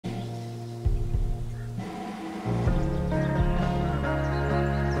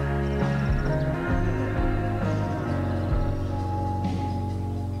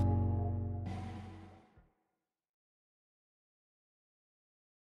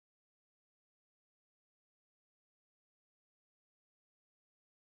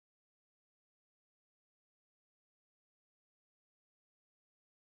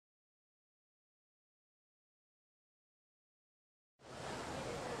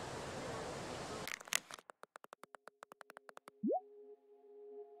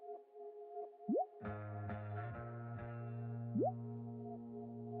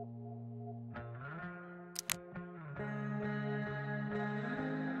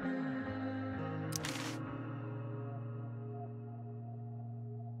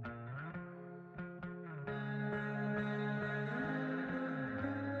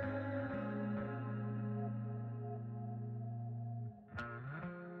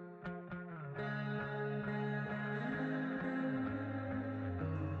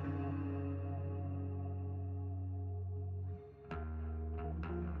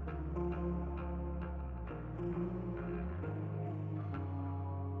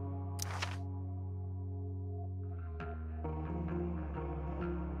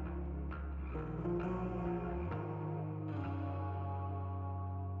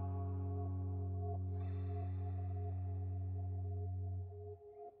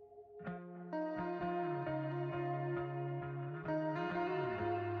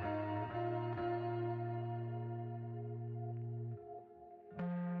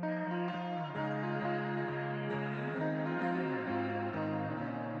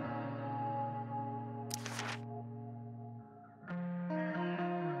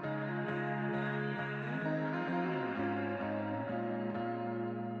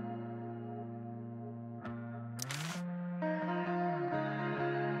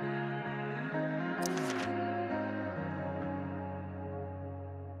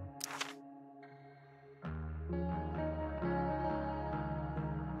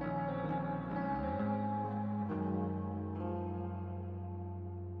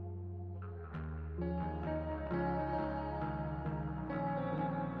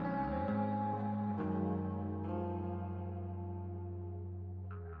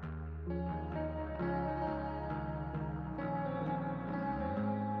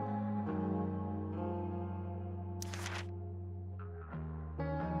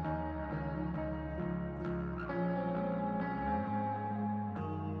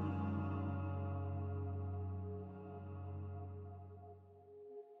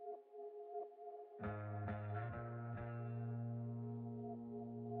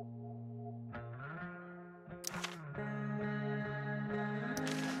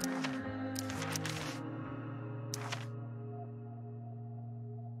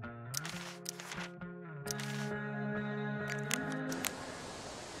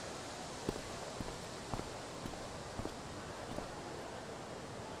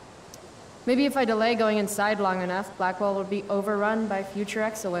Maybe if I delay going inside long enough, Blackwell will be overrun by future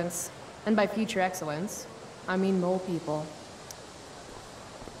excellence. And by future excellence, I mean mole people.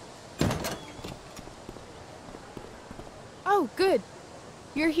 Oh, good.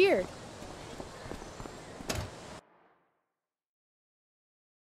 You're here.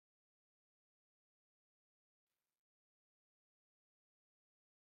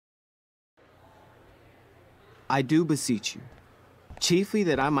 I do beseech you, chiefly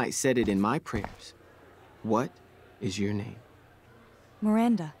that I might set it in my prayers. What is your name?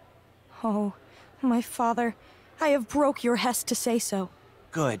 Miranda. Oh, my father, I have broke your hest to say so.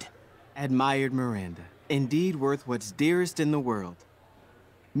 Good. Admired Miranda, indeed worth what's dearest in the world.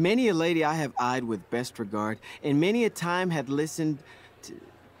 Many a lady I have eyed with best regard, and many a time had listened to...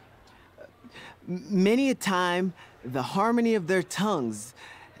 Many a time the harmony of their tongues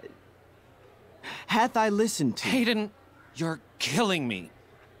hath I listened to. Hayden, you're killing me.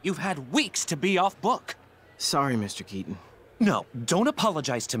 You've had weeks to be off book. Sorry, Mr. Keaton. No, don't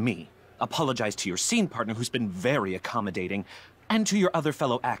apologize to me. Apologize to your scene partner who's been very accommodating, and to your other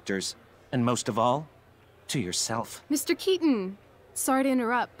fellow actors, and most of all, to yourself. Mr. Keaton, sorry to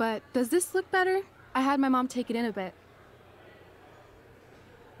interrupt, but does this look better? I had my mom take it in a bit.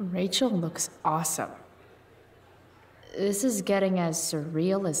 Rachel looks awesome. This is getting as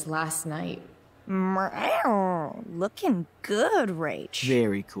surreal as last night. Meow. Looking good, Rach.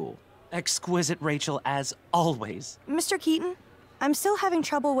 Very cool. Exquisite, Rachel, as always. Mr. Keaton, I'm still having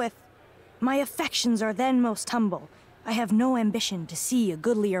trouble with... My affections are then most humble. I have no ambition to see a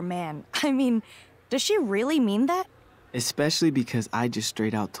goodlier man. I mean, does she really mean that? Especially because I just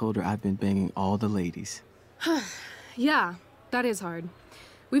straight out told her I've been banging all the ladies. Yeah, that is hard.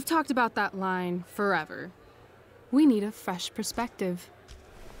 We've talked about that line forever. We need a fresh perspective.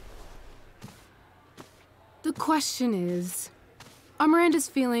 The question is, are Miranda's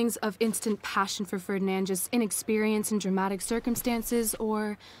feelings of instant passion for Ferdinand just inexperience in dramatic circumstances,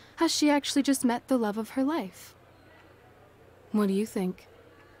 or has she actually just met the love of her life? What do you think?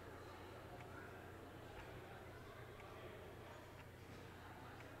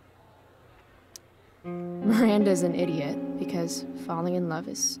 Miranda's an idiot, because falling in love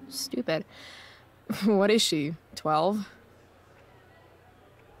is stupid. What is she, 12?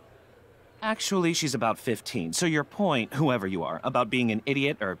 Actually, she's about 15, so your point, whoever you are, about being an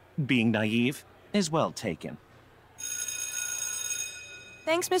idiot or being naive, is well taken.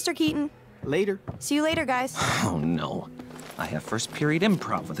 Thanks, Mr. Keaton. Later. See you later, guys. Oh no. I have first period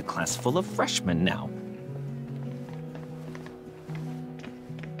improv with a class full of freshmen now.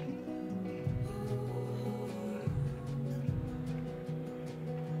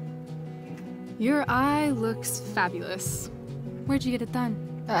 Your eye looks fabulous. Where'd you get it done?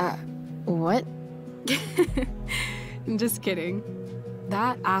 What? Just kidding.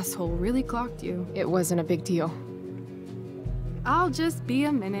 That asshole really clocked you. It wasn't a big deal. I'll just be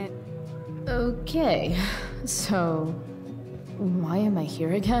a minute. Okay, so why am I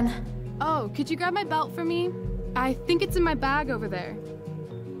here again? Oh, could you grab my belt for me? I think it's in my bag over there.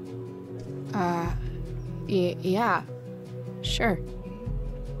 Yeah, sure.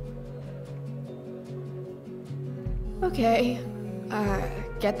 Okay,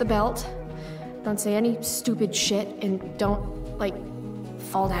 get the belt. Don't say any stupid shit and don't, like,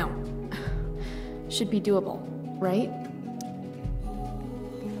 fall down. Should be doable, right?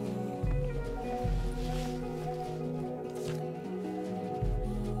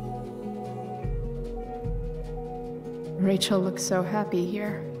 Rachel looks so happy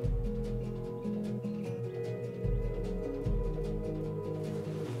here.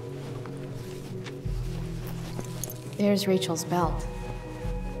 There's Rachel's belt.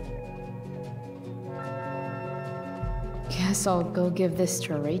 Guess I'll go give this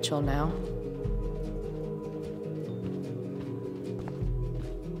to Rachel now.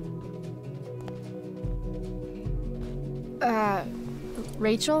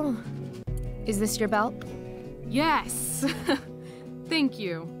 Rachel? Is this your belt? Yes! Thank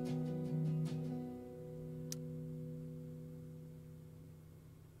you.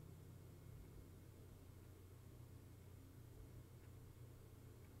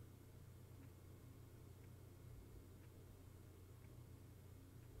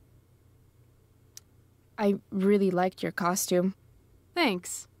 I really liked your costume.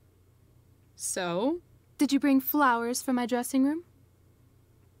 Thanks. So, did you bring flowers for my dressing room?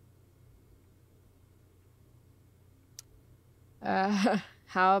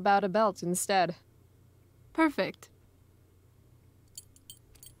 How about a belt instead? Perfect.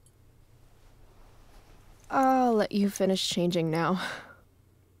 I'll let you finish changing now.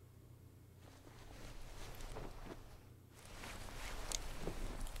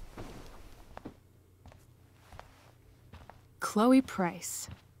 Chloe Price.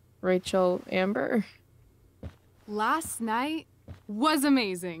 Rachel Amber? Last night was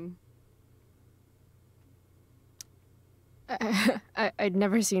amazing. I'd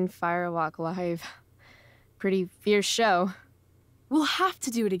never seen Firewalk live. Pretty fierce show. We'll have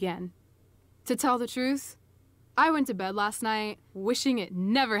to do it again. To tell the truth, I went to bed last night wishing it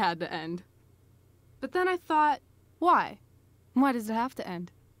never had to end. But then I thought, why? Why does it have to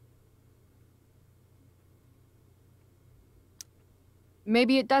end?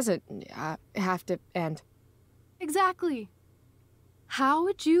 Maybe it doesn't have to end. Exactly. How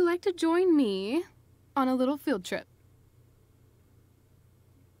would you like to join me on a little field trip?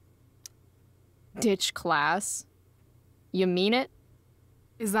 Ditch class? You mean it?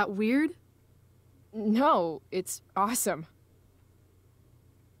 Is that weird? No, it's awesome.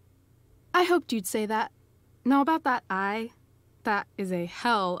 I hoped you'd say that. Now about that eye, that is a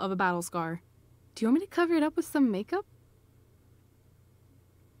hell of a battle scar. Do you want me to cover it up with some makeup?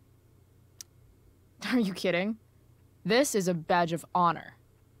 Are you kidding? This is a badge of honor.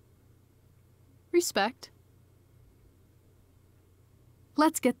 Respect.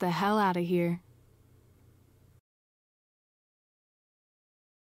 Let's get the hell out of here.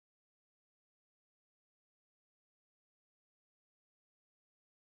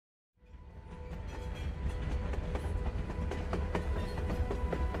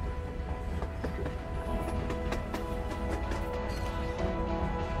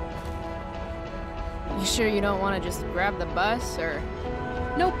 You sure you don't want to just grab the bus, or...?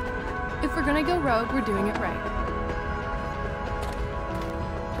 Nope. If we're gonna go rogue, we're doing it right.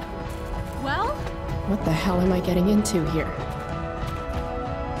 Well? What the hell am I getting into here?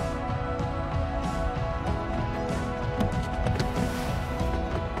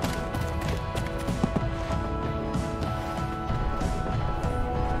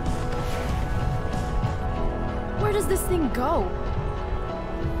 Where does this thing go?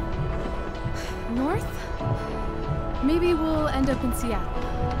 North? Maybe we'll end up in Seattle.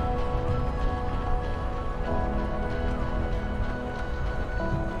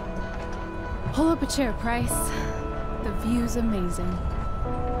 Pull up a chair, Price. The view's amazing.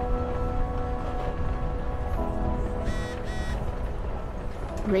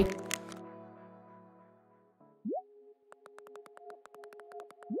 Great.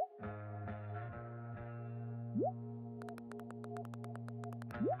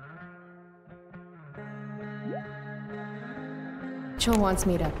 Rachel wants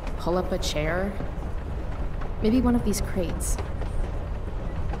me to pull up a chair. Maybe one of these crates.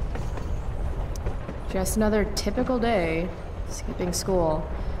 Just another typical day, skipping school,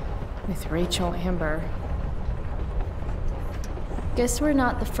 with Rachel Amber. Guess we're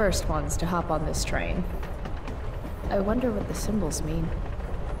not the first ones to hop on this train. I wonder what the symbols mean.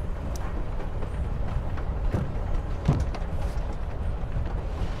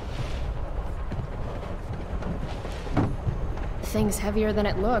 Thing's heavier than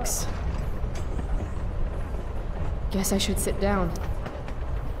it looks. Guess I should sit down.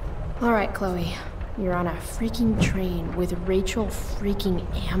 All right, Chloe. You're on a freaking train with Rachel freaking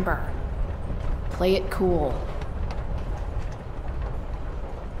Amber. Play it cool.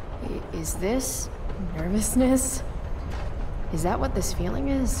 Is this nervousness? Is that what this feeling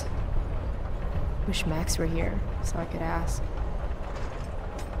is? Wish Max were here so I could ask.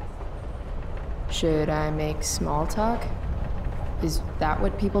 Should I make small talk? Is that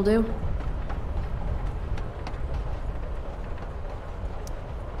what people do?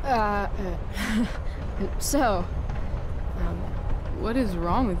 So, What is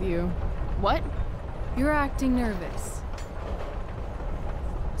wrong with you? what? You're acting nervous.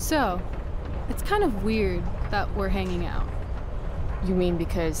 So, it's kind of weird that we're hanging out. You mean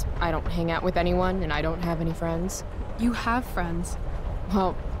because I don't hang out with anyone and I don't have any friends? You have friends.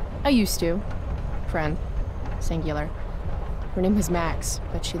 Well, I used to. Friend. Singular. Her name was Max,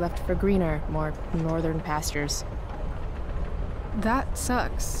 but she left for greener, more northern pastures. That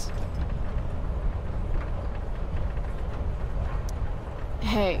sucks.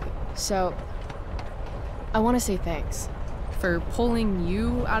 Hey, so... I want to say thanks. For pulling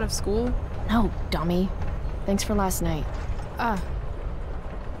you out of school? No, dummy. Thanks for last night.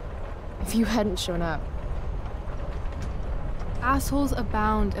 If you hadn't shown up... Assholes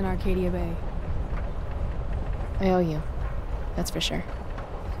abound in Arcadia Bay. I owe you. That's for sure.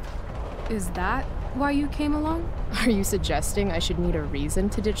 Is that why you came along? Are you suggesting I should need a reason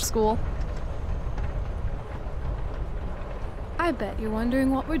to ditch school? I bet you're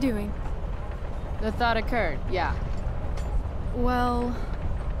wondering what we're doing. The thought occurred, yeah. Well,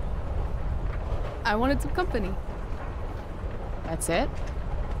 I wanted some company. That's it?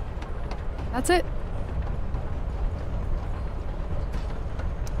 That's it.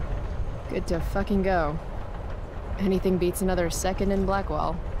 Good to fucking go. Anything beats another second in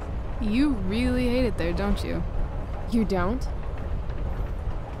Blackwell. You really hate it there, don't you? You don't?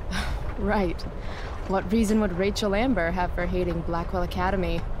 Right. What reason would Rachel Amber have for hating Blackwell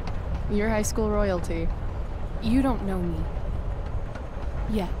Academy? Your high school royalty. You don't know me.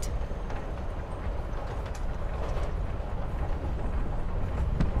 Yet.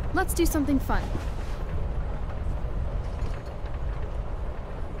 Let's do something fun.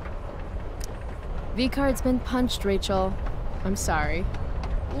 V-card's been punched, Rachel. I'm sorry.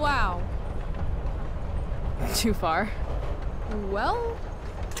 Wow. Too far. Well,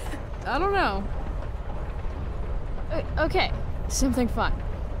 I don't know. Okay, something fun.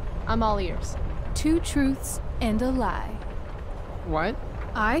 I'm all ears. 2 truths and a lie. What?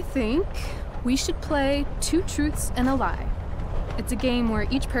 I think we should play 2 truths and a lie. It's a game where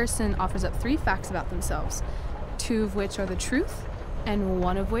each person offers up 3 facts about themselves, 2 of which are the truth, and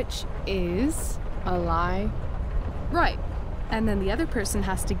 1 of which is... a lie? Right. And then the other person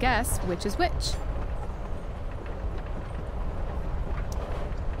has to guess which is which.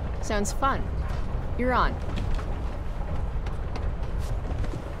 Sounds fun. You're on.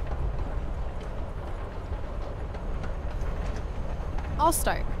 I'll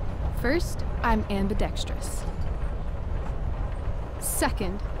start. First, I'm ambidextrous.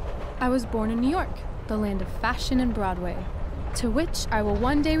 Second, I was born in New York, the land of fashion and Broadway, to which I will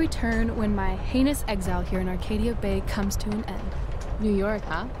one day return when my heinous exile here in Arcadia Bay comes to an end. New York,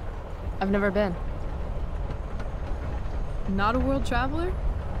 huh? I've never been. Not a world traveler?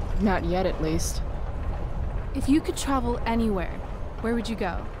 Not yet, at least. If you could travel anywhere, where would you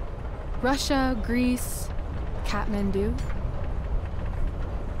go? Russia, Greece, Kathmandu?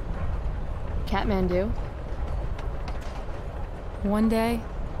 Kathmandu? One day,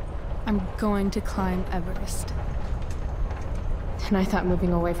 I'm going to climb Everest. And I thought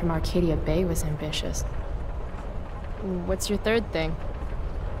moving away from Arcadia Bay was ambitious. What's your third thing?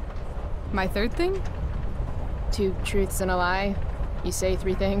 My third thing? 2 truths and a lie? You say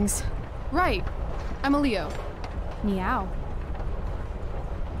 3 things? Right. I'm a Leo. Meow.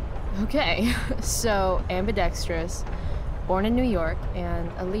 Okay, so ambidextrous, born in New York, and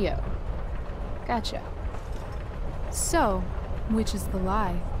a Leo. Gotcha. So, which is the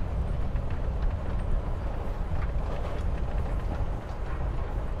lie?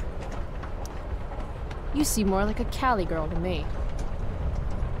 You seem more like a Cali girl to me.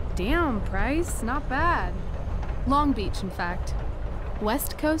 Damn, Price, not bad. Long Beach, in fact.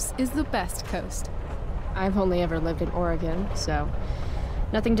 West Coast is the best coast. I've only ever lived in Oregon, so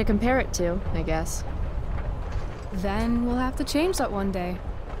nothing to compare it to, I guess. Then we'll have to change that one day,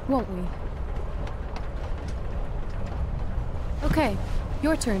 won't we? Okay,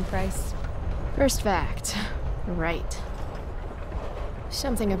 your turn, Price. First fact. Right.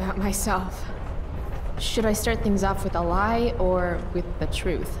 Something about myself. Should I start things off with a lie or with the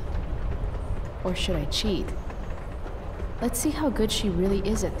truth? Or should I cheat? Let's see how good she really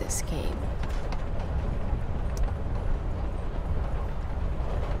is at this game.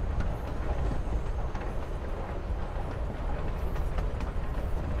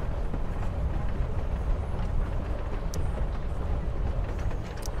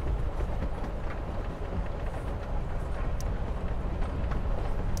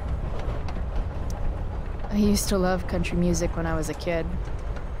 I used to love country music when I was a kid.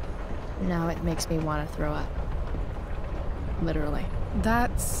 Now it makes me want to throw up. Literally.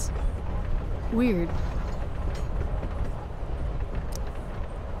 That's... weird.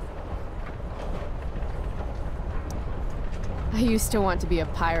 I used to want to be a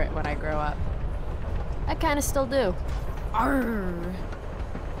pirate when I grow up. I kind of still do. Arr.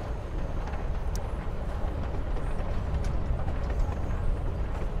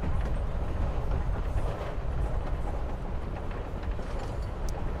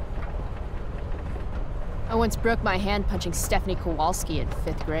 I once broke my hand punching Stephanie Kowalski in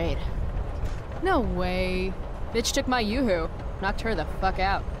 5th grade. No way. Bitch took my yoo-hoo, knocked her the fuck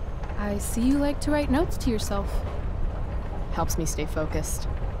out. I see you like to write notes to yourself. Helps me stay focused.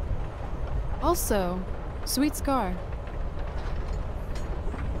 Also, sweet scar.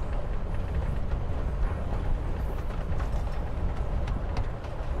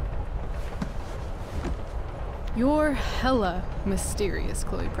 You're hella mysterious,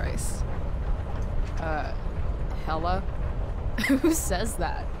 Chloe Price. Hella? Who says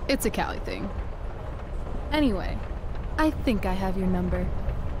that? It's a Cali thing. Anyway, I think I have your number.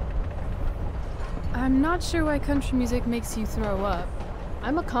 I'm not sure why country music makes you throw up.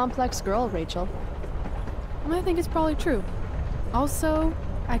 I'm a complex girl, Rachel. I think it's probably true. Also,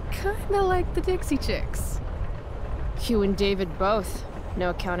 I kinda like the Dixie Chicks. You and David both.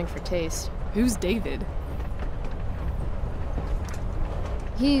 No accounting for taste. Who's David?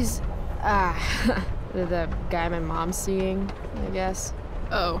 He's, the guy my mom's seeing, I guess.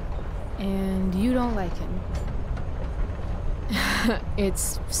 Oh. And you don't like him?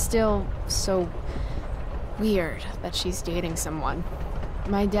 It's still so weird that she's dating someone.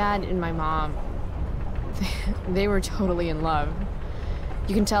 My dad and my mom, they were totally in love.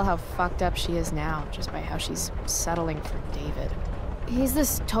 You can tell how fucked up she is now just by how she's settling for David. He's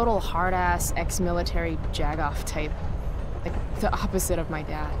this total hard-ass ex-military jagoff type. Like, the opposite of my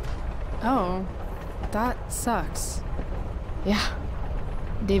dad. Oh. That sucks. Yeah.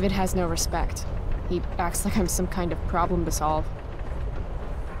 David has no respect. He acts like I'm some kind of problem to solve.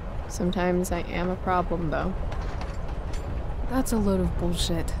 Sometimes I am a problem, though. That's a load of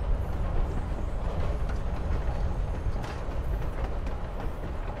bullshit.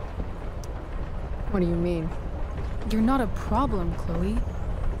 What do you mean? You're not a problem, Chloe.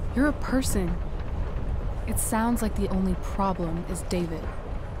 You're a person. It sounds like the only problem is David.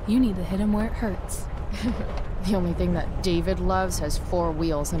 You need to hit him where it hurts. The only thing that David loves has 4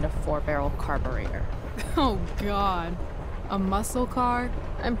 wheels and a 4-barrel carburetor. Oh, God. A muscle car?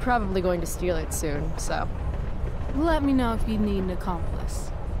 I'm probably going to steal it soon, so... Let me know if you need an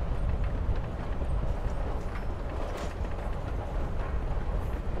accomplice.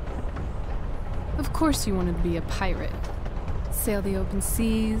 Of course you wanted to be a pirate. Sail the open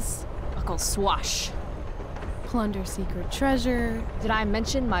seas, Uncle Swash. plunder secret treasure. Did I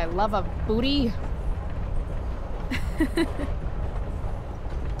mention my love of booty?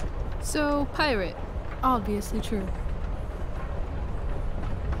 So, pirate. Obviously true.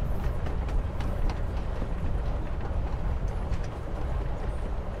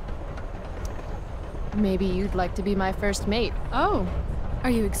 Maybe you'd like to be my first mate, Oh, are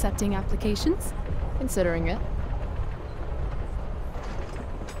you accepting applications? considering it.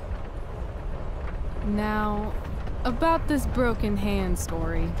 Now, about this broken hand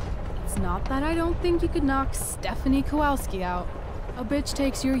story. It's not that I don't think you could knock Stephanie Kowalski out. A bitch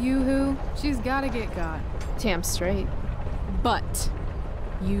takes your yoo-hoo, she's gotta get got. Damn straight. But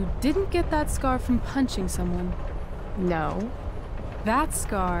you didn't get that scar from punching someone. No. That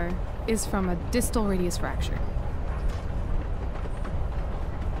scar is from a distal radius fracture.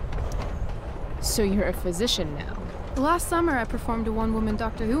 So you're a physician now? Last summer, I performed a one-woman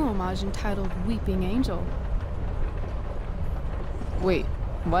Doctor Who homage entitled Weeping Angel. Wait,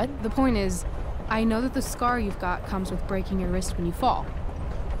 what? The point is, I know that the scar you've got comes with breaking your wrist when you fall.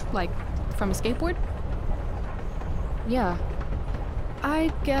 Like, from a skateboard? Yeah.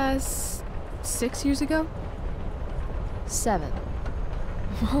 I guess 6 years ago? 7.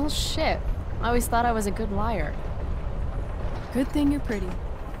 Well, shit. I always thought I was a good liar. Good thing you're pretty.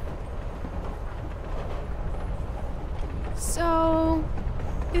 So,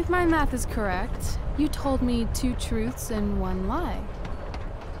 if my math is correct, you told me 2 truths and 1 lie.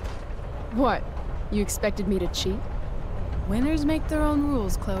 What? You expected me to cheat? Winners make their own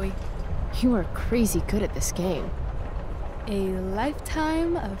rules, Chloe. You are crazy good at this game. A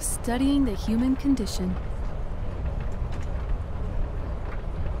lifetime of studying the human condition.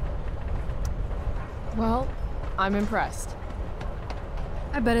 Well, I'm impressed.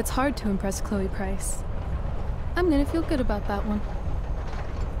 I bet it's hard to impress Chloe Price. I'm gonna feel good about that one.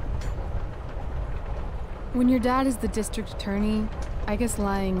 When your dad is the district attorney, I guess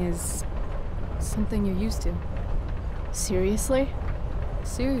lying is something you're used to. Seriously?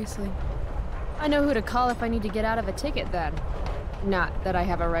 Seriously. I know who to call if I need to get out of a ticket then. Not that I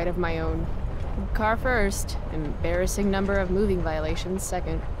have a right of my own. Car first, embarrassing number of moving violations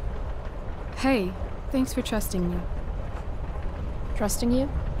second. Hey, thanks for trusting me. Trusting you?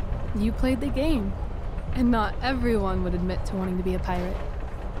 You played the game. And not everyone would admit to wanting to be a pirate.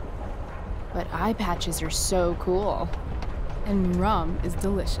 But eye patches are so cool. And rum is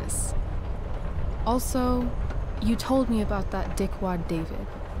delicious. Also, you told me about that dickwad David.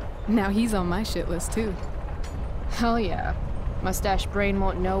 Now he's on my shit list too. Hell yeah. Mustache brain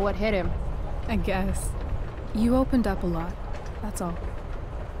won't know what hit him. I guess. You opened up a lot. That's all.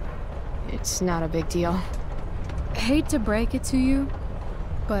 It's not a big deal. Hate to break it to you,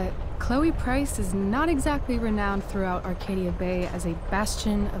 but Chloe Price is not exactly renowned throughout Arcadia Bay as a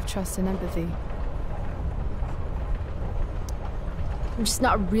bastion of trust and empathy. I'm just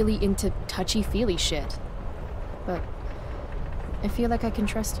not really into touchy-feely shit. But I feel like I can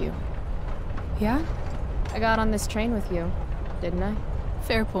trust you. Yeah? I got on this train with you, didn't I?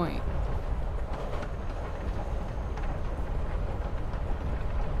 Fair point.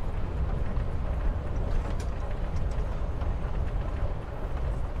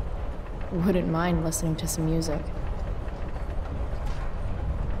 Wouldn't mind listening to some music.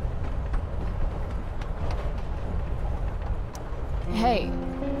 Hey,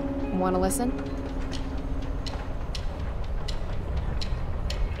 wanna listen?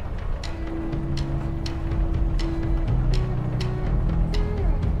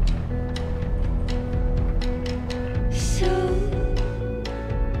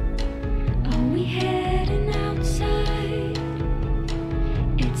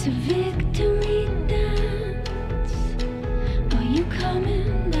 It's a victory dance. Are you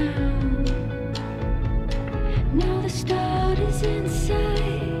coming now? Now the start is in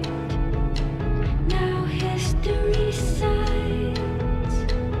sight. Now history sides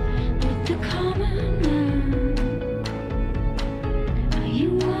with the common man. Are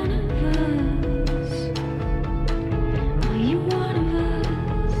you one of us? Are you one of us?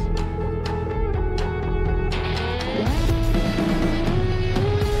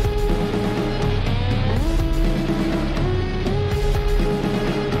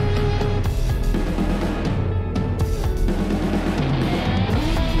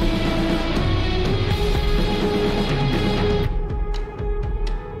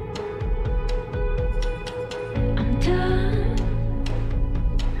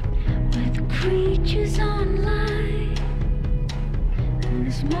 Creatures online, and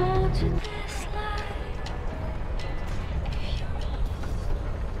there's more to this life.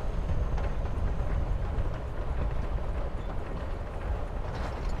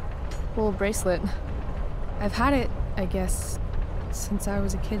 Cool bracelet. I've had it, I guess, since I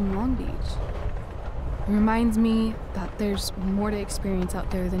was a kid in Long Beach. It reminds me that there's more to experience out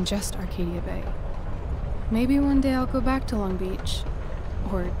there than just Arcadia Bay. Maybe one day I'll go back to Long Beach,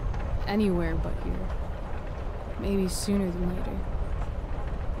 or anywhere but here. Maybe sooner than later.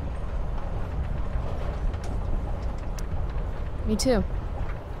 Me too.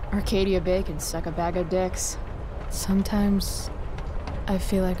 Arcadia Bay can suck a bag of dicks. Sometimes I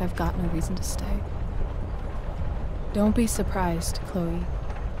feel like I've got no reason to stay. Don't be surprised, Chloe,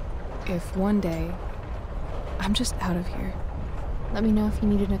 if one day I'm just out of here. Let me know if you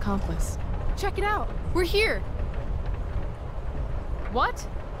need an accomplice. Check it out! We're here! What?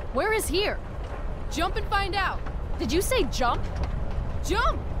 Where is here? Jump and find out! Did you say jump?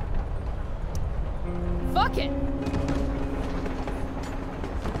 Jump! Fuck it!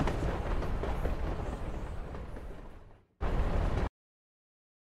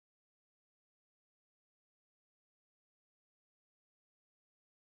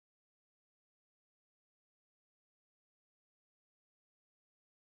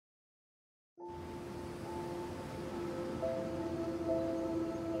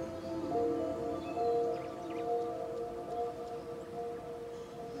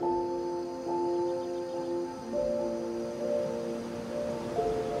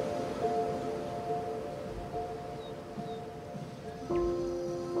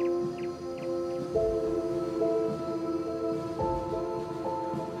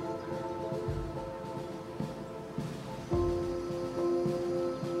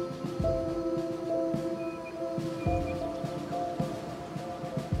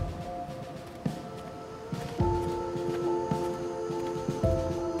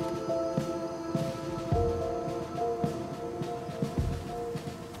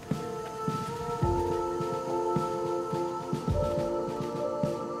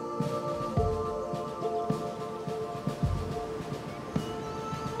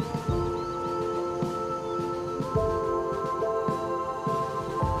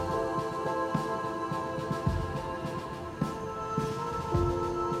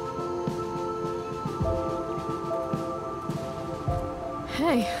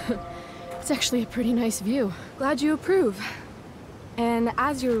 Hey, it's actually a pretty nice view. Glad you approve. And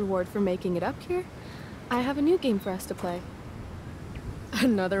as your reward for making it up here, I have a new game for us to play.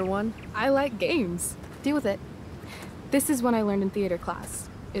 Another one? I like games. Deal with it. This is one I learned in theater class.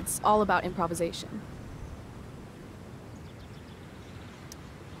 It's all about improvisation.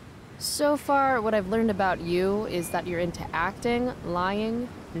 So far, what I've learned about you is that you're into acting, lying,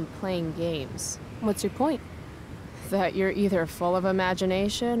 and playing games. What's your point? That you're either full of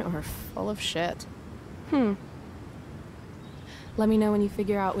imagination or full of shit. Let me know when you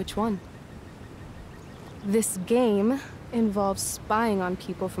figure out which one. This game involves spying on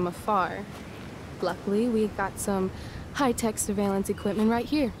people from afar. Luckily, we've got some high-tech surveillance equipment right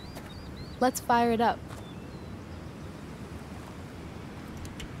here. Let's fire it up.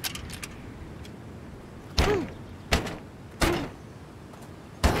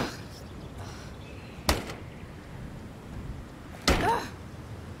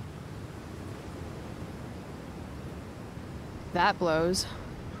 That blows.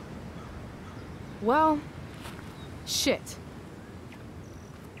 Well, shit.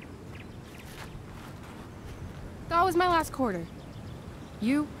 That was my last quarter.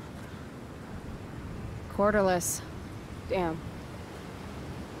 You? Quarterless. Damn.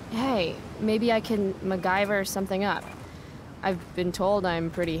 Hey, maybe I can MacGyver something up. I've been told I'm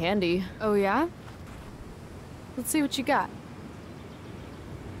pretty handy. Oh, yeah? Let's see what you got.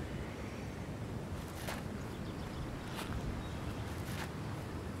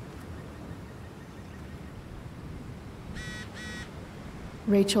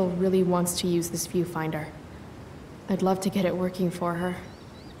 Rachel really wants to use this viewfinder. I'd love to get it working for her.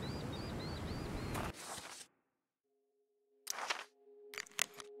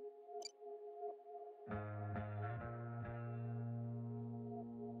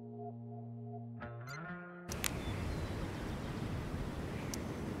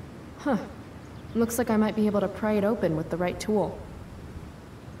 Huh. Looks like I might be able to pry it open with the right tool.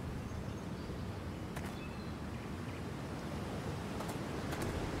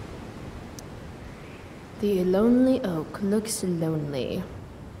 The lonely oak looks lonely.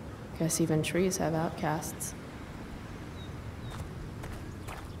 Guess even trees have outcasts.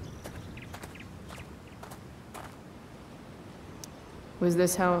 Was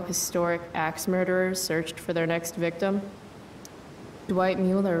this how historic axe murderers searched for their next victim? Dwight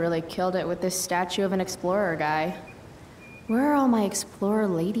Mueller really killed it with this statue of an explorer guy. Where are all my explorer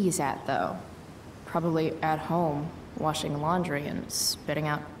ladies at, though? Probably at home, washing laundry and spitting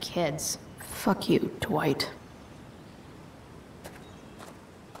out kids. Fuck you, Dwight.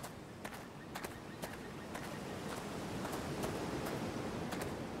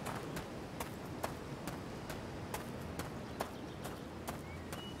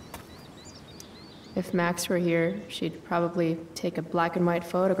 If Max were here, she'd probably take a black and white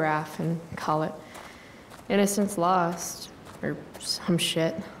photograph and call it Innocence Lost, or some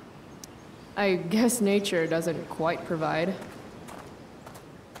shit. I guess nature doesn't quite provide.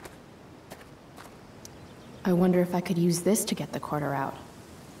 I wonder if I could use this to get the quarter out.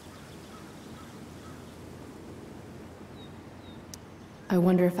 I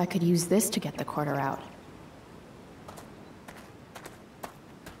wonder if I could use this to get the quarter out.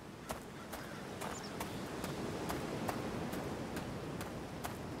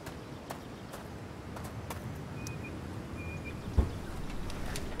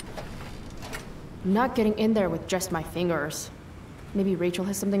 I'm not getting in there with just my fingers. Maybe Rachel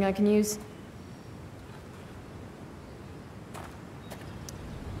has something I can use?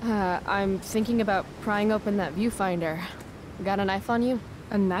 I'm thinking about prying open that viewfinder. Got a knife on you?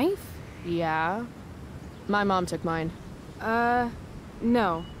 A knife? Yeah. My mom took mine.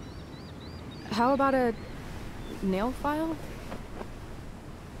 No. How about a nail file?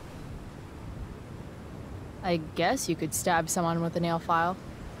 I guess you could stab someone with a nail file.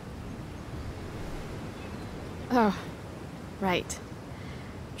 Oh, right.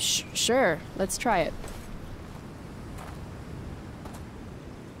 Sure, let's try it.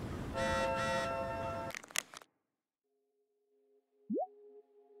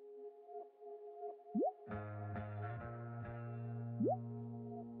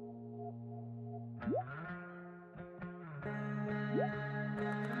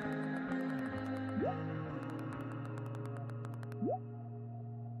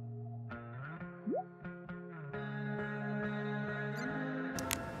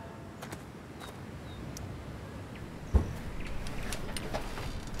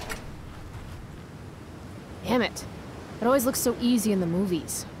 Damn it. It always looks so easy in the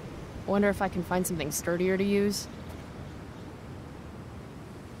movies. I wonder if I can find something sturdier to use.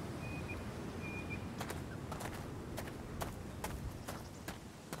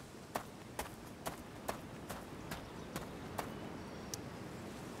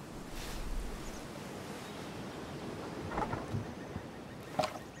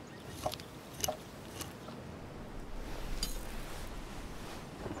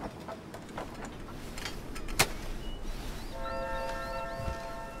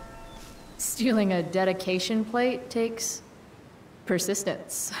 Stealing a dedication plate takes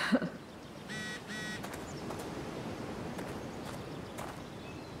persistence.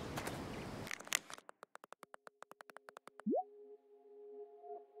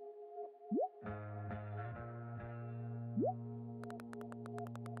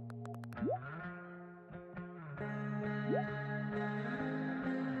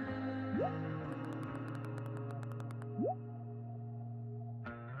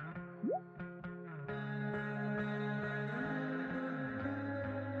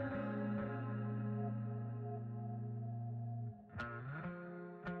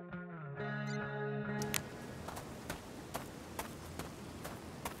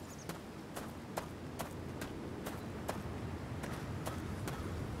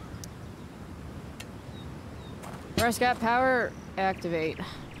 First got power, Activate.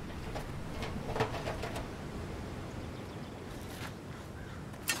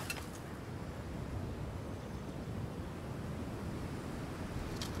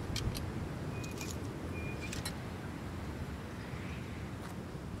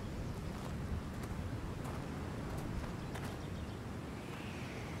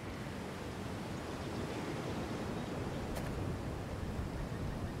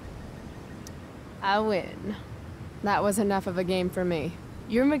 I win. That was enough of a game for me.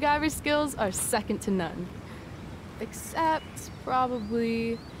 Your MacGyver skills are second to none. Except,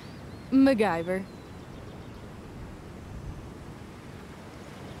 probably, MacGyver.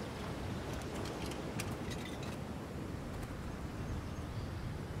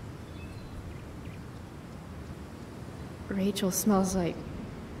 Rachel smells like...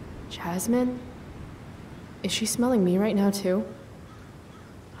 Jasmine? Is she smelling me right now, too?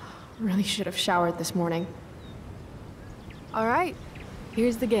 Really should have showered this morning. All right,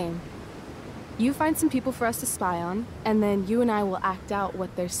 here's the game. You find some people for us to spy on, and then you and I will act out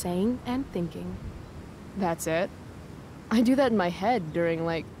what they're saying and thinking. That's it? I do that in my head during,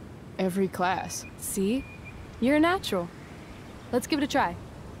 like, every class. See? You're a natural. Let's give it a try.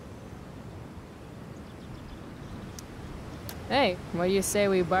 Hey, what do you say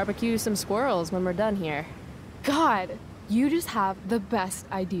we barbecue some squirrels when we're done here? God, you just have the best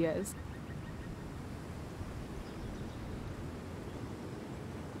ideas.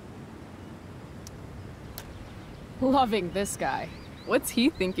 Loving this guy. What's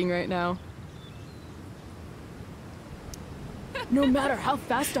he thinking right now? No matter how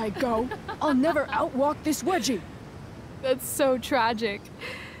fast I go, I'll never outwalk this wedgie. That's so tragic,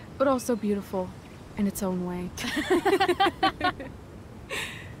 but also beautiful in its own way.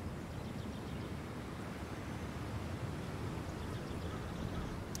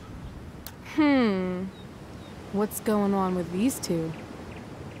 What's going on with these two?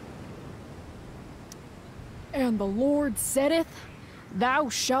 And the Lord saith, Thou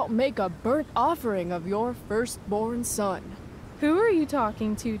shalt make a burnt offering of your firstborn son. Who are you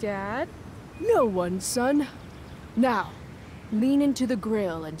talking to, Dad? No one, son. Now, lean into the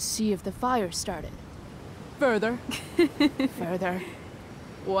grill and see if the fire started. Further. Further.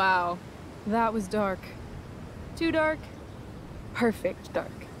 Wow, that was dark. Too dark? Perfect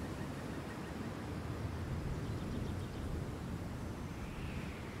dark.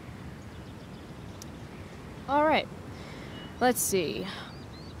 All right. Let's see.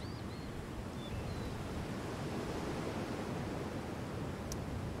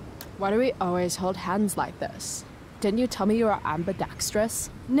 Why do we always hold hands like this? Didn't you tell me you were ambidextrous?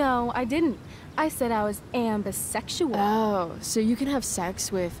 No, I didn't. I said I was ambisexual. Oh, so you can have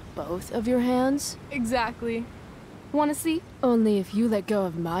sex with both of your hands? Exactly. Wanna see? Only if you let go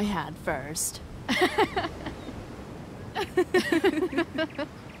of my hand first.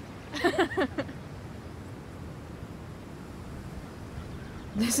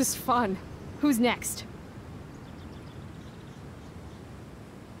 This is fun. Who's next?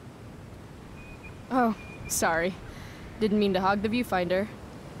 Oh, sorry. Didn't mean to hog the viewfinder.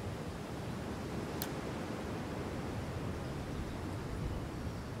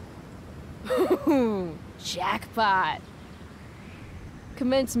 Jackpot!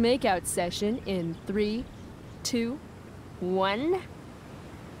 Commence makeout session in 3, 2, 1.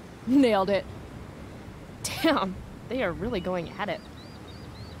 Nailed it. Damn, they are really going at it.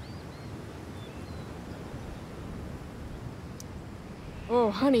 Oh,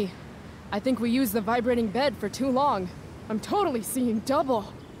 honey, I think we used the vibrating bed for too long. I'm totally seeing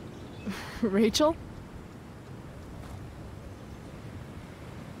double. Rachel?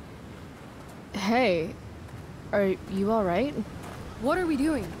 Hey, are you all right? What are we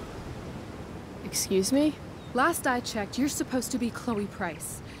doing? Excuse me? Last I checked, you're supposed to be Chloe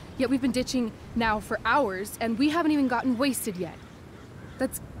Price. Yet we've been ditching now for hours, and we haven't even gotten wasted yet.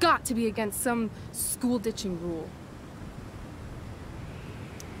 That's got to be against some school ditching rule.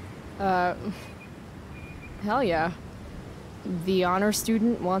 Hell yeah. The honor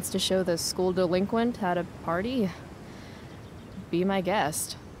student wants to show the school delinquent how to party? Be my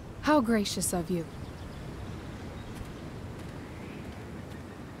guest. How gracious of you.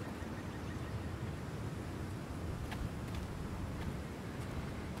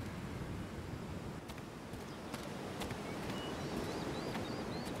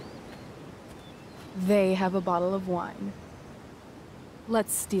 They have a bottle of wine.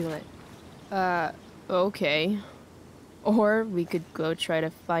 Let's steal it. Okay. Or we could go try to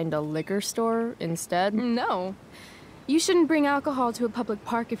find a liquor store instead. No. You shouldn't bring alcohol to a public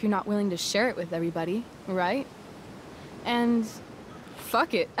park if you're not willing to share it with everybody, right? And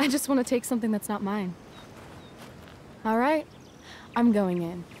fuck it, I just want to take something that's not mine. All right, I'm going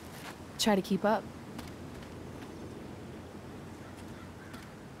in. Try to keep up.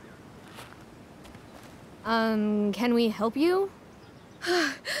 Can we help you?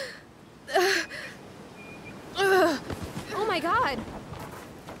 Oh my god!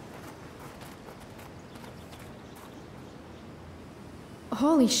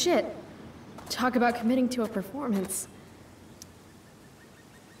 Holy shit. Talk about committing to a performance.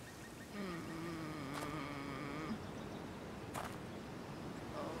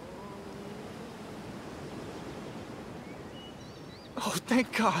 Oh,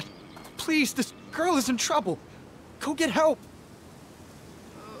 thank God. Please, this girl is in trouble. Go get help.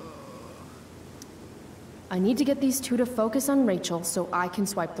 I need to get these two to focus on Rachel so I can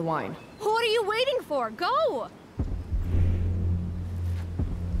swipe the wine. What are you waiting for? Go!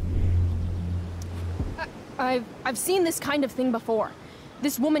 I've seen this kind of thing before.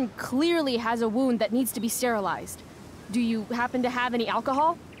 This woman clearly has a wound that needs to be sterilized. Do you happen to have any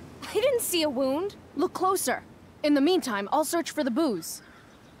alcohol? I didn't see a wound. Look closer. In the meantime, I'll search for the booze.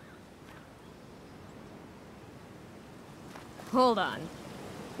 Hold on.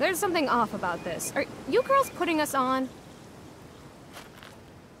 There's something off about this. Are you girls putting us on?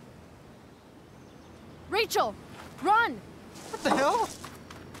 Rachel! Run! What the hell?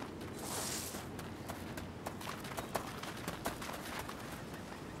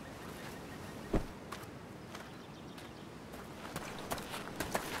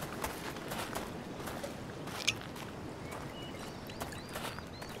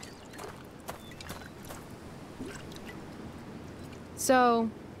 So,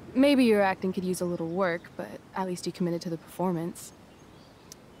 maybe your acting could use a little work, but at least you committed to the performance.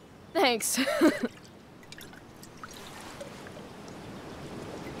 Thanks.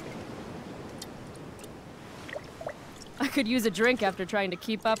 I could use a drink after trying to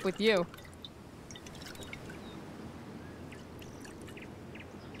keep up with you.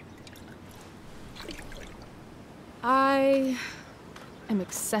 I am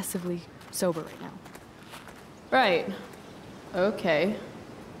excessively sober right now. Right. Okay.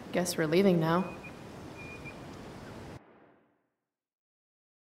 Guess we're leaving now.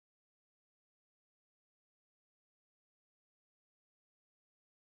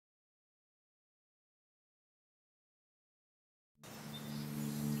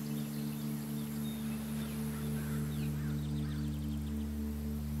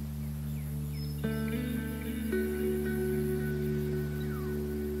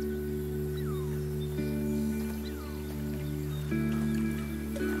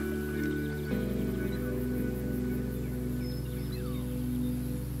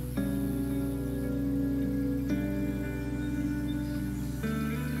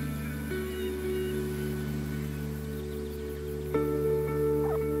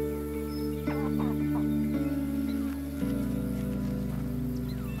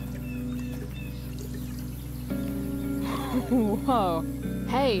 Whoa.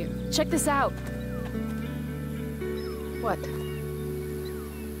 Hey, check this out. What?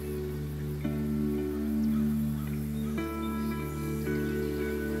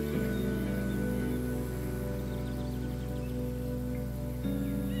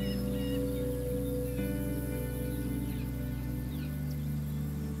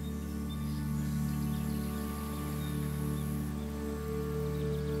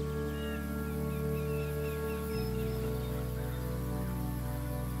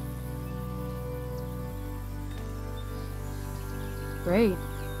 Great.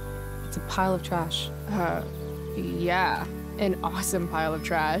 It's a pile of trash. Yeah. An awesome pile of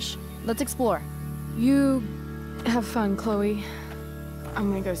trash. Let's explore. You have fun, Chloe. I'm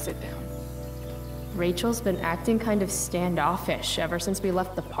gonna go sit down. Rachel's been acting kind of standoffish ever since we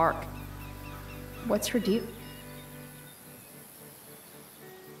left the park. What's her deal?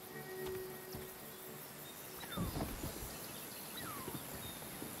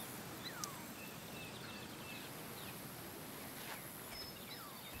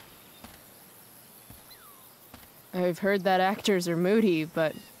 I've heard that actors are moody,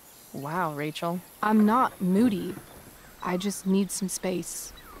 but wow, Rachel. I'm not moody. I just need some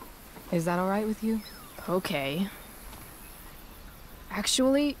space. Is that all right with you? Okay.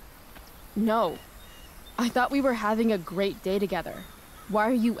 Actually, no. I thought we were having a great day together. Why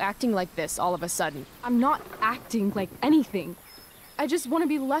are you acting like this all of a sudden? I'm not acting like anything. I just want to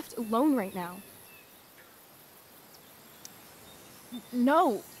be left alone right now.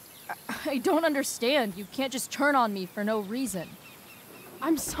 No. I don't understand. You can't just turn on me for no reason.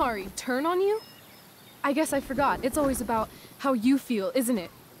 I'm sorry, turn on you? I guess I forgot. It's always about how you feel, isn't it?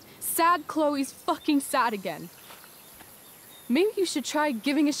 Sad Chloe's fucking sad again. Maybe you should try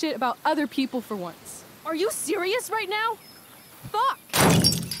giving a shit about other people for once. Are you serious right now? fuck?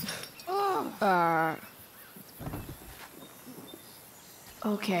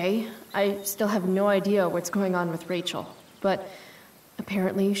 Okay, I still have no idea what's going on with Rachel, but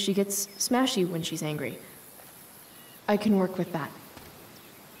apparently she gets smashy when she's angry. I can work with that.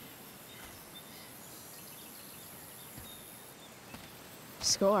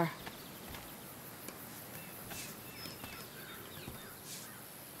 Score.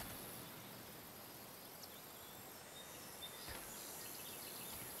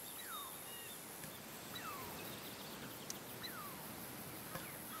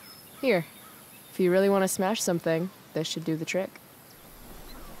 Here, if you really want to smash something, this should do the trick.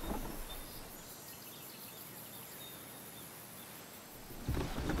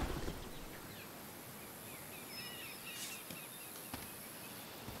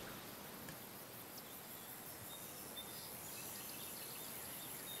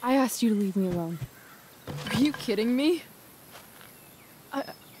 I asked you to leave me alone. Are you kidding me?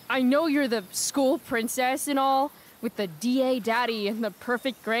 I know you're the school princess and all, with the DA daddy and the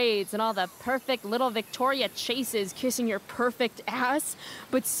perfect grades and all the perfect little Victoria chases kissing your perfect ass,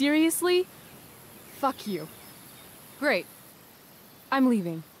 but seriously? Fuck you. Great. I'm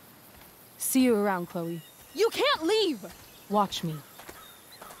leaving. See you around, Chloe. You can't leave! Watch me.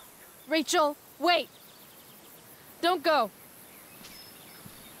 Rachel, wait! Don't go.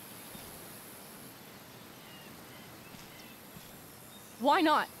 Why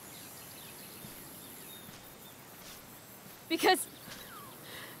not?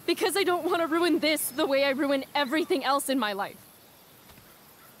 Because I don't want to ruin this the way I ruin everything else in my life.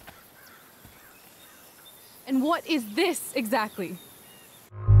 And what is this exactly?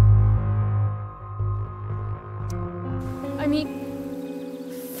 I mean,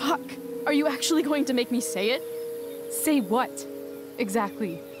 fuck. Are you actually going to make me say it? Say what?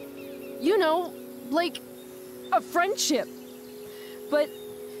 Exactly. You know, like a friendship. But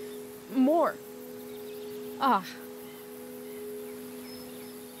more. Ah.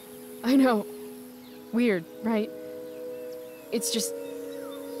 I know. Weird, right? It's just...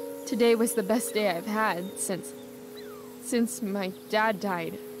 Today was the best day I've had since my dad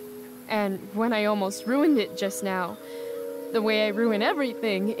died. And when I almost ruined it just now, the way I ruin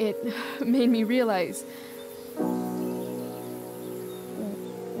everything, it made me realize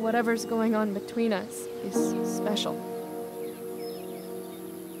whatever's going on between us is special.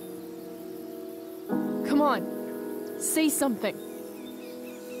 Come on, say something.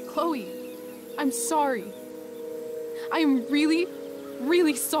 Chloe, I'm sorry. I am really,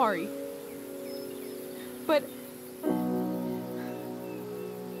 really sorry. But I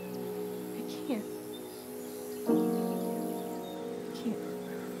can't. I can't.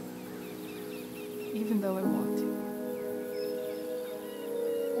 Even though I want to.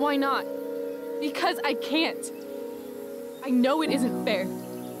 Why not? Because I can't. I know it isn't fair,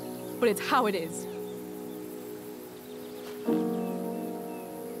 but it's how it is.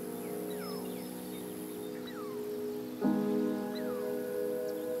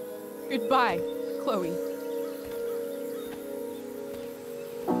 Goodbye, Chloe.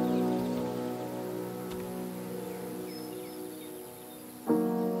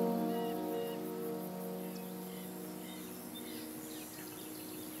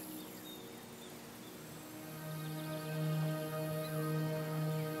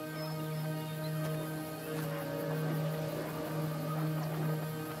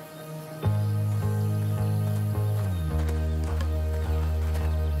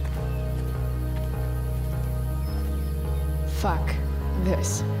 Fuck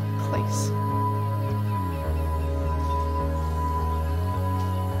this place.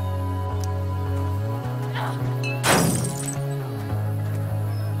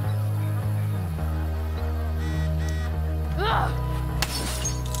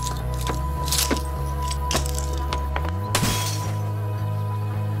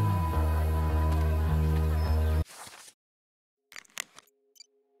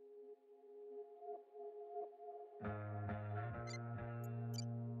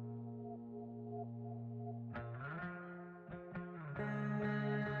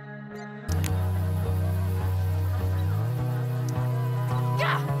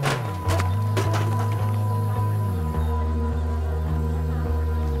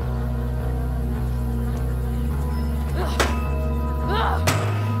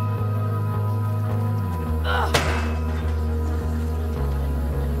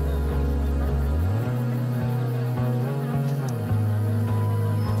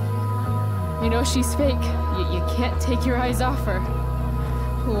 You know she's fake. You can't take your eyes off her.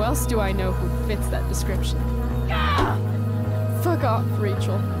 Who else do I know who fits that description? Fuck off,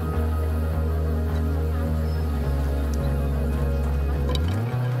 Rachel.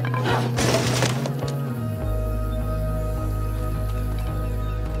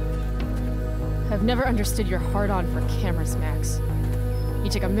 I've never understood your hard-on for cameras, Max. You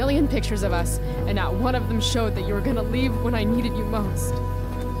took a million pictures of us, and not one of them showed that you were gonna leave when I needed you most.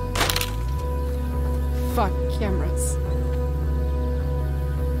 Fuck cameras.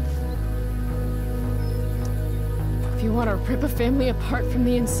 If you want to rip a family apart from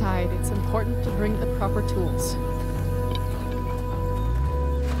the inside, it's important to bring the proper tools.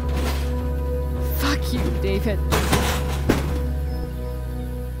 Fuck you, David.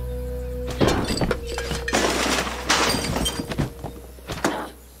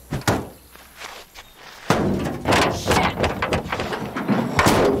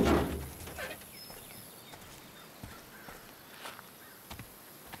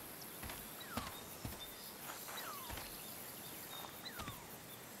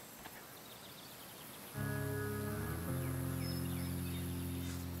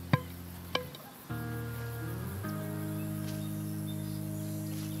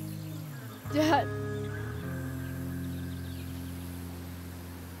 Dad.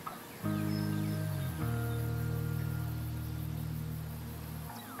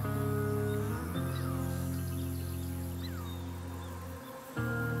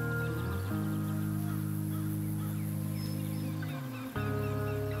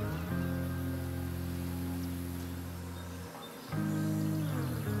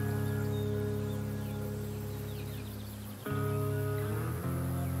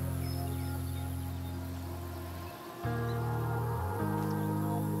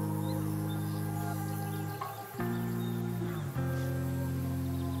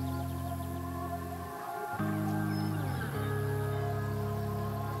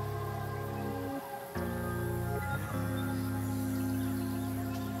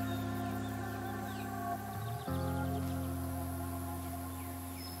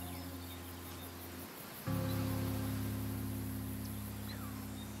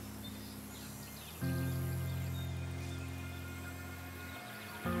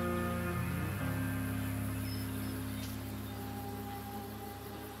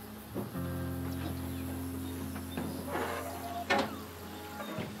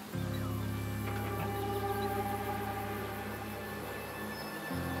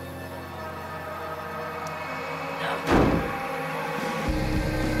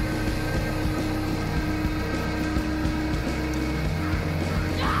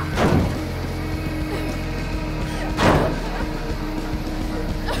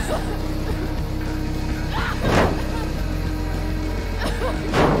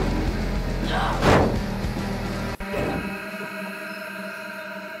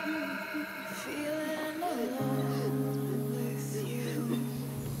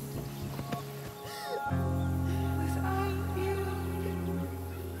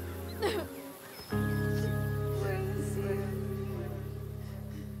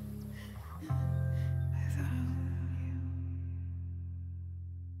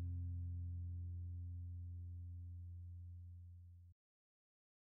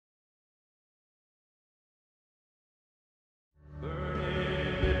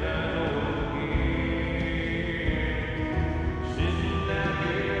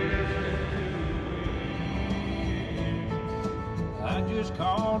 Just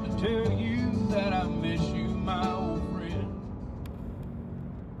called to tell you that I miss you, my old friend.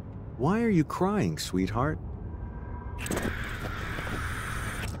 Why are you crying, sweetheart?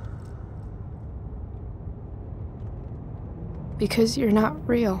 Because you're not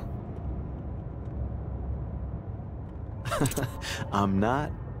real. I'm not.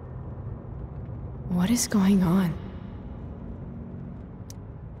 What is going on?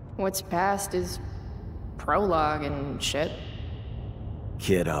 What's past is prologue and shit.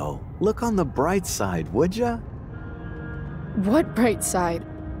 Kiddo, look on the bright side, would ya? What bright side?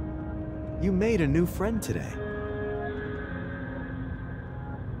 You made a new friend today.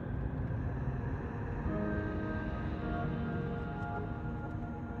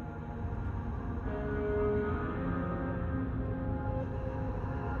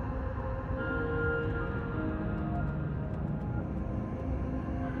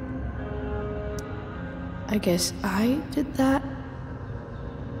 I guess I did that?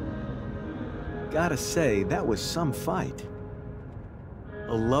 Gotta say, that was some fight.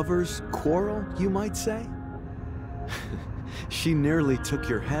 A lover's quarrel, you might say? She nearly took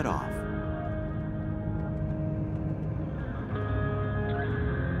your head off.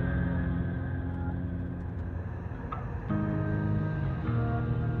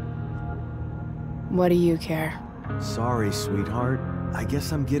 What do you care? Sorry, sweetheart. I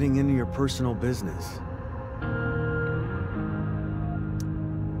guess I'm getting into your personal business.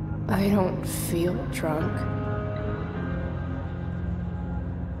 I don't feel drunk.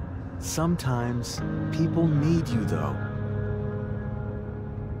 Sometimes people need you, though.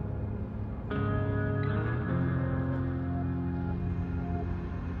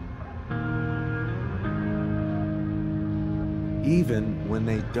 Even when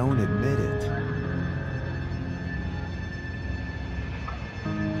they don't admit it.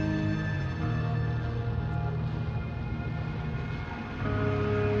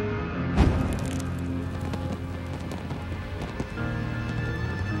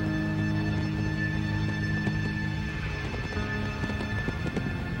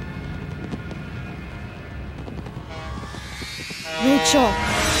 Rachel!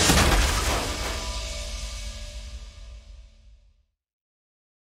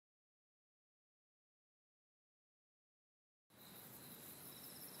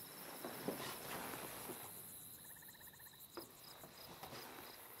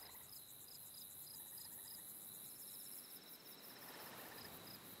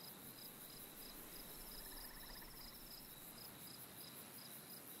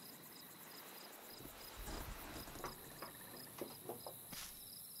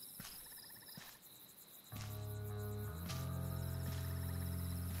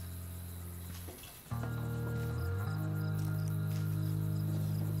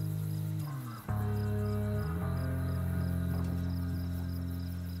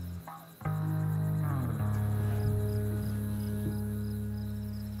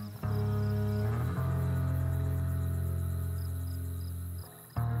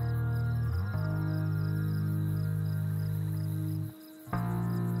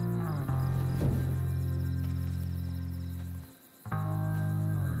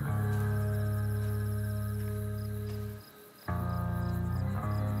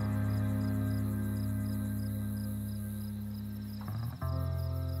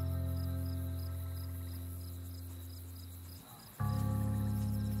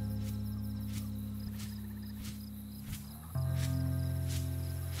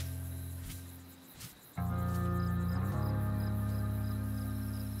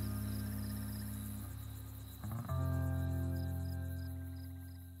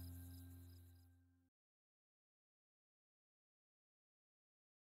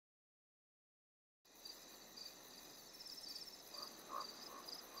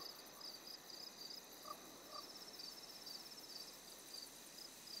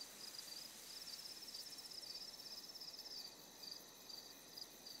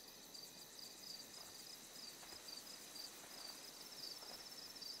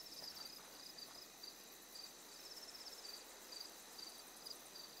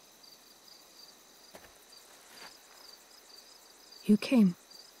 You came.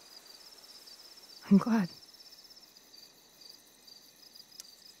 I'm glad.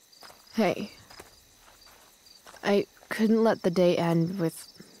 Hey. I couldn't let the day end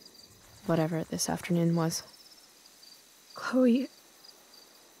with whatever this afternoon was. Chloe,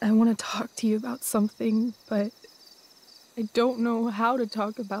 I want to talk to you about something, but I don't know how to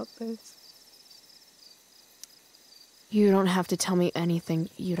talk about this. You don't have to tell me anything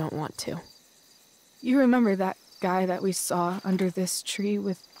you don't want to. You remember that guy that we saw under this tree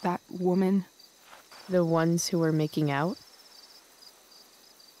with that woman? The ones who were making out?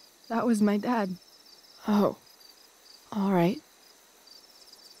 That was my dad. Oh. All right.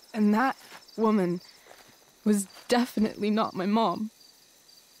 And that woman was definitely not my mom.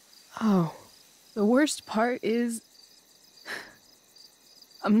 Oh. The worst part is,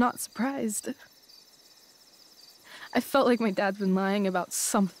 I'm not surprised. I felt like my dad's been lying about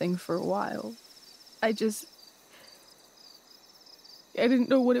something for a while. I didn't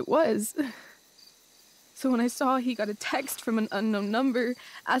know what it was. So when I saw he got a text from an unknown number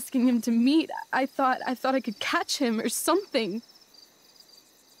asking him to meet, I thought I could catch him or something.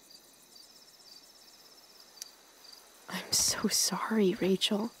 I'm so sorry,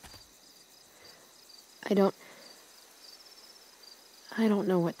 Rachel. I don't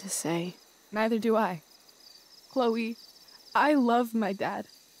know what to say. Neither do I. Chloe, I love my dad.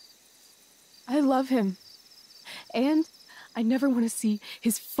 I love him. And I never want to see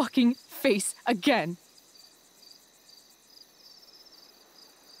his fucking face again.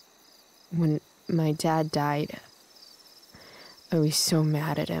 When my dad died, I was so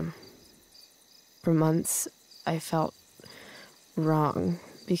mad at him. For months, I felt wrong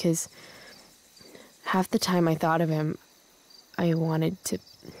because half the time I thought of him, I wanted to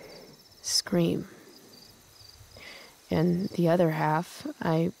scream. And the other half,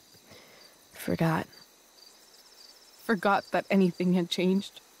 I forgot. Forgot that anything had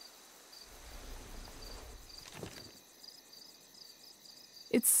changed?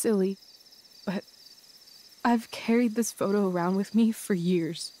 It's silly, but I've carried this photo around with me for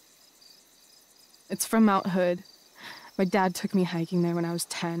years. It's from Mount Hood. My dad took me hiking there when I was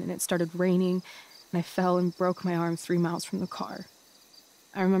 10, and it started raining, and I fell and broke my arm 3 miles from the car.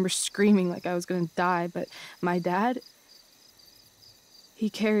 I remember screaming like I was gonna die, but my dad, he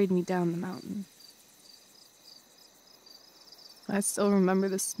carried me down the mountain. I still remember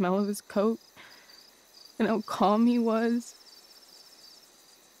the smell of his coat, and how calm he was,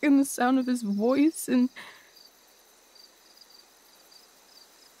 and the sound of his voice, and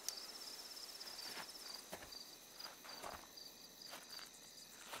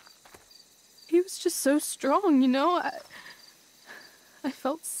he was just so strong, you know? I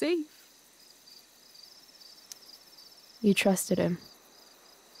felt safe. You trusted him?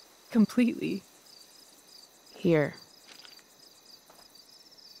 Completely. Here.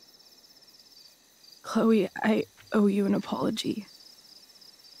 Chloe, I owe you an apology.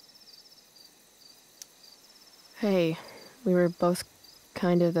 Hey, we were both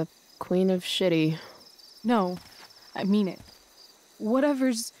kind of the queen of shitty. No, I mean it.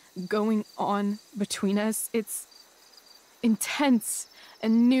 Whatever's going on between us, it's intense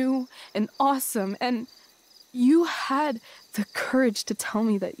and new and awesome, and you had the courage to tell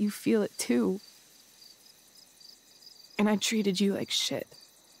me that you feel it too. And I treated you like shit.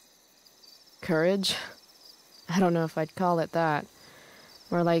 Courage? I don't know if I'd call it that.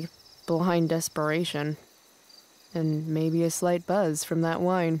 More like blind desperation. And maybe a slight buzz from that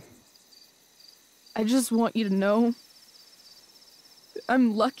wine. I just want you to know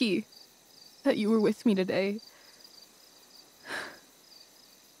I'm lucky that you were with me today.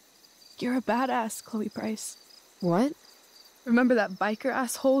 You're a badass, Chloe Price. What? Remember that biker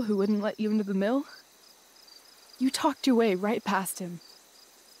asshole who wouldn't let you into the mill? You talked your way right past him.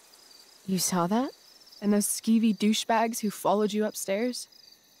 You saw that? And those skeevy douchebags who followed you upstairs?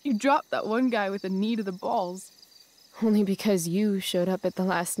 You dropped that one guy with a knee to the balls. Only because you showed up at the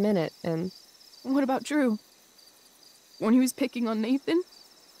last minute, and... What about Drew? When he was picking on Nathan?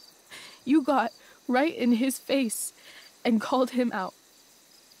 You got right in his face and called him out.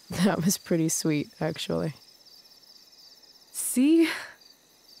 That was pretty sweet, actually. See?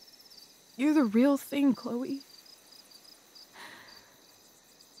 You're the real thing, Chloe.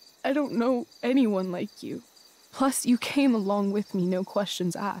 I don't know anyone like you. Plus, you came along with me, no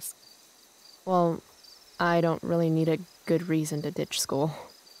questions asked. Well, I don't really need a good reason to ditch school.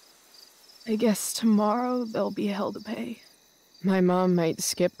 I guess tomorrow there'll be hell to pay. My mom might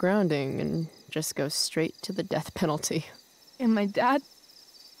skip grounding and just go straight to the death penalty. And my dad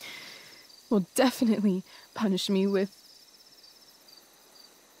will definitely punish me with...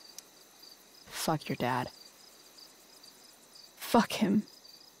 Fuck your dad. Fuck him.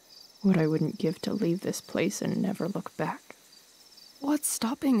 What I wouldn't give to leave this place and never look back. What's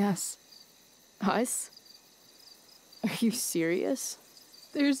stopping us? Us? Are you serious?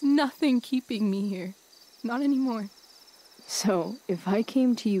 There's nothing keeping me here. Not anymore. So, if I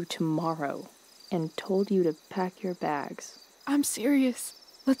came to you tomorrow and told you to pack your bags... I'm serious.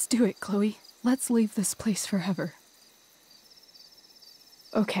 Let's do it, Chloe. Let's leave this place forever.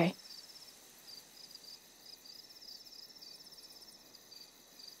 Okay.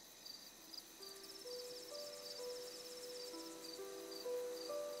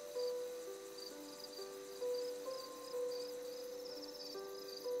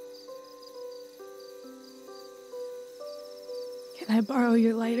 Can I borrow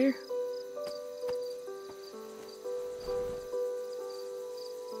your lighter?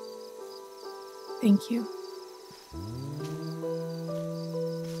 Thank you.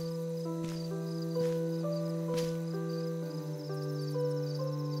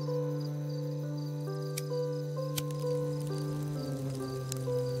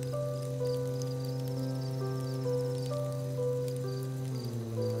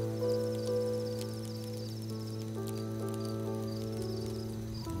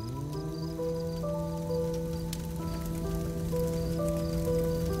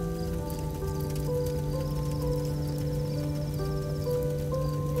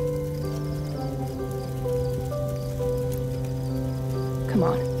 Come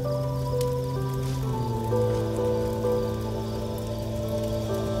on.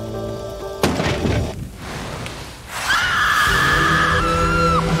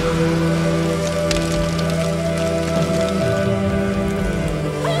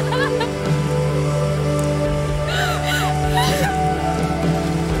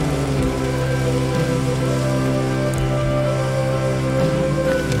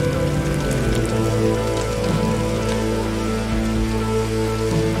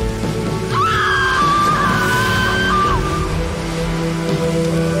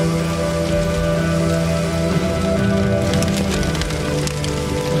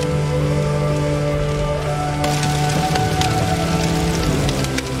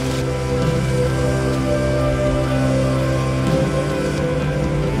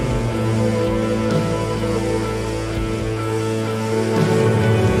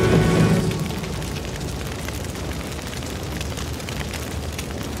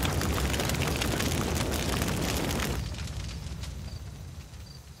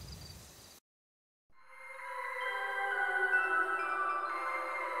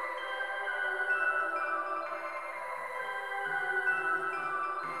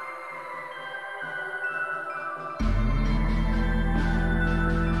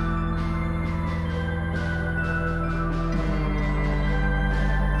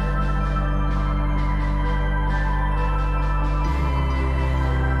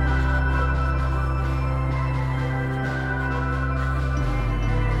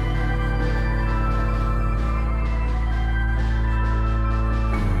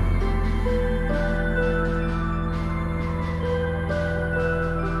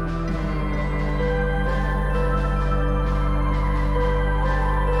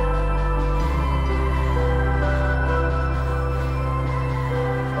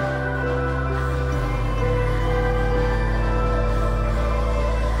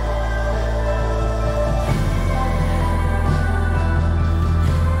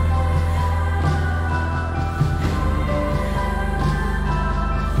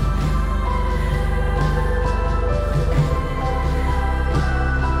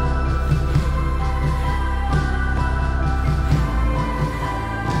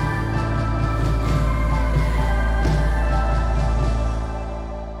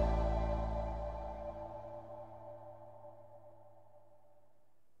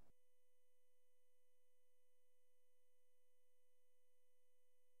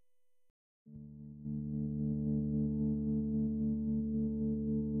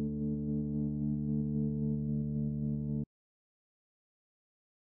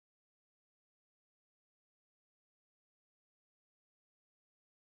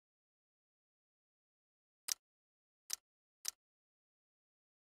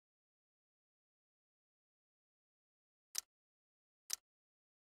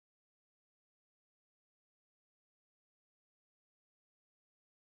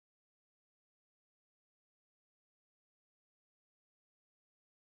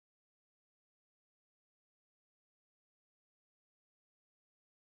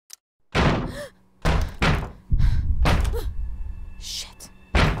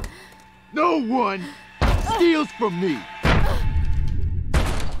 No one steals from me.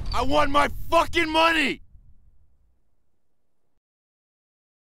 I want my fucking money!